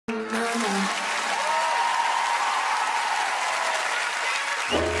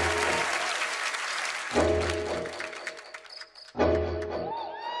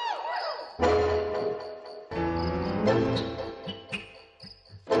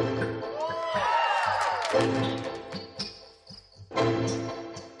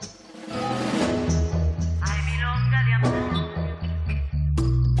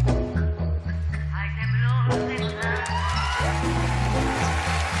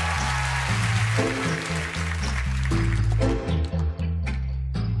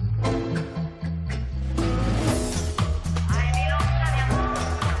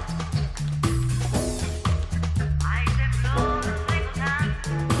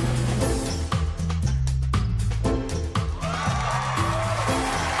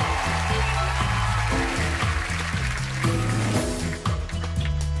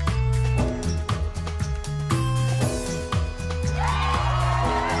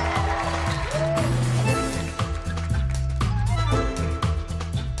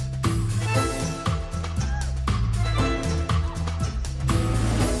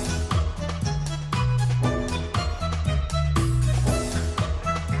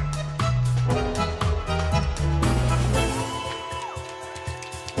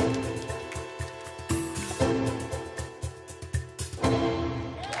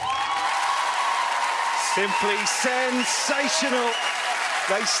Simply sensational.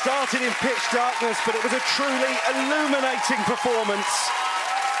 They started in pitch darkness, but it was a truly illuminating performance.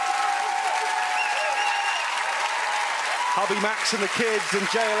 Hubby Max and the kids and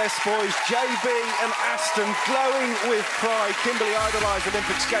JLS boys, JB and Aston, glowing with pride. Kimberly idolised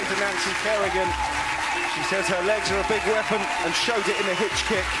Olympic skater Nancy Kerrigan. She says her legs are a big weapon and showed it in the hitch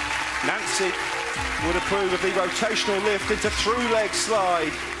kick. Nancy would approve of the rotational lift into through leg slide.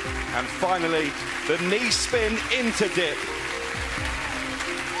 And finally, the knee spin into dip.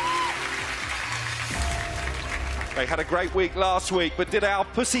 They had a great week last week, but did our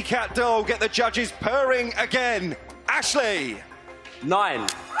pussycat doll get the judges purring again? Ashley. 9.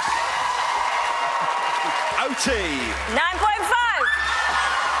 OT. 9.5.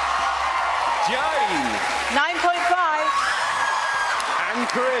 Jane. 9.5. And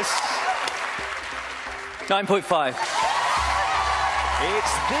Chris. 9.5.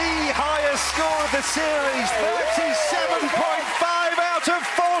 It's the highest score of the series, 37.5 out of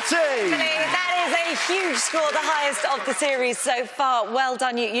 40. That is a huge score, the highest of the series so far. Well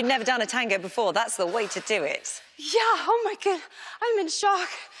done. You'd never done a tango before. That's the way to do it. Yeah, oh my God, I'm in shock.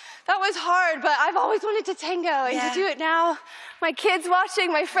 That was hard, but I've always wanted to tango, and to do it now, my kids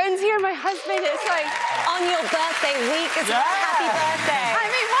watching, my friends here, my husband, it's like... On your birthday week, it's a happy birthday. I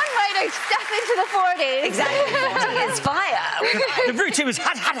mean, one might I step into the 40s. Exactly, 40 is fire. The routine was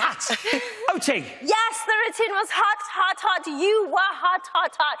hot, hot, hot. OT. Yes, the routine was hot, hot, hot. You were hot,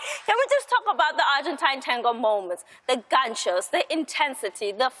 hot, hot. Can we just talk about the Argentine tango moments, the ganchos, the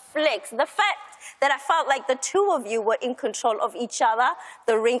intensity, the flicks, the fact that I felt like the two of you were in control of each other,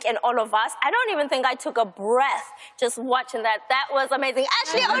 the rink and all of us. I don't even think I took a breath just watching that. That was amazing.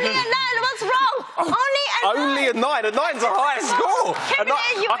 Actually, only a 9. What's wrong? Only a 9. Only a 9. A 9's a high score.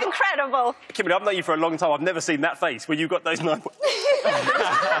 Kimberly, you're incredible. Kimberly, I've known you for a long time. I've never seen that face where you got those 9.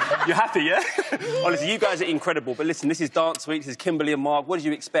 You're happy, yeah? Honestly, you guys are incredible. But listen, this is Dance Week. This is Kimberly and Mark. What did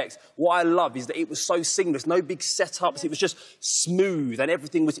you expect? What I love is that it was so seamless. No big setups. It was just smooth and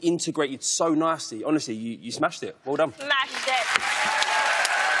everything was integrated so nicely. Honestly, you smashed it. Well done. Smashed it.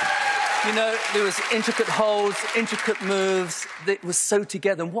 You know, there was intricate holds, intricate moves. It was so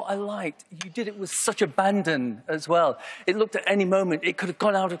together. And what I liked, you did it with such abandon as well. It looked at any moment, it could have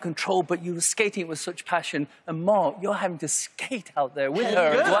gone out of control, but you were skating with such passion. And Mark, you're having to skate out there with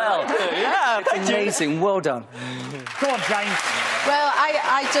her as well. Yeah, it's amazing. Well done. Go on, Jane. Well,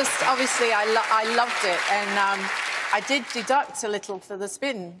 I just, obviously, I loved it. And I did deduct a little for the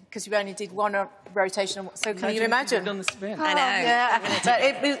spin, because you only did one rotation. So can you imagine? On the spin. I know. Yeah, but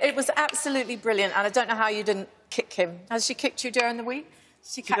it was absolutely brilliant. And I don't know how you didn't kick him. Has she kicked you during the week?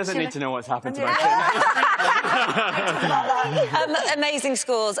 She doesn't need to know what's happened to her. Amazing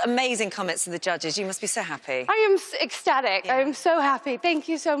scores, amazing comments to the judges. You must be so happy. I am ecstatic. Yeah. I am so happy. Thank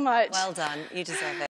you so much. Well done. You deserve it.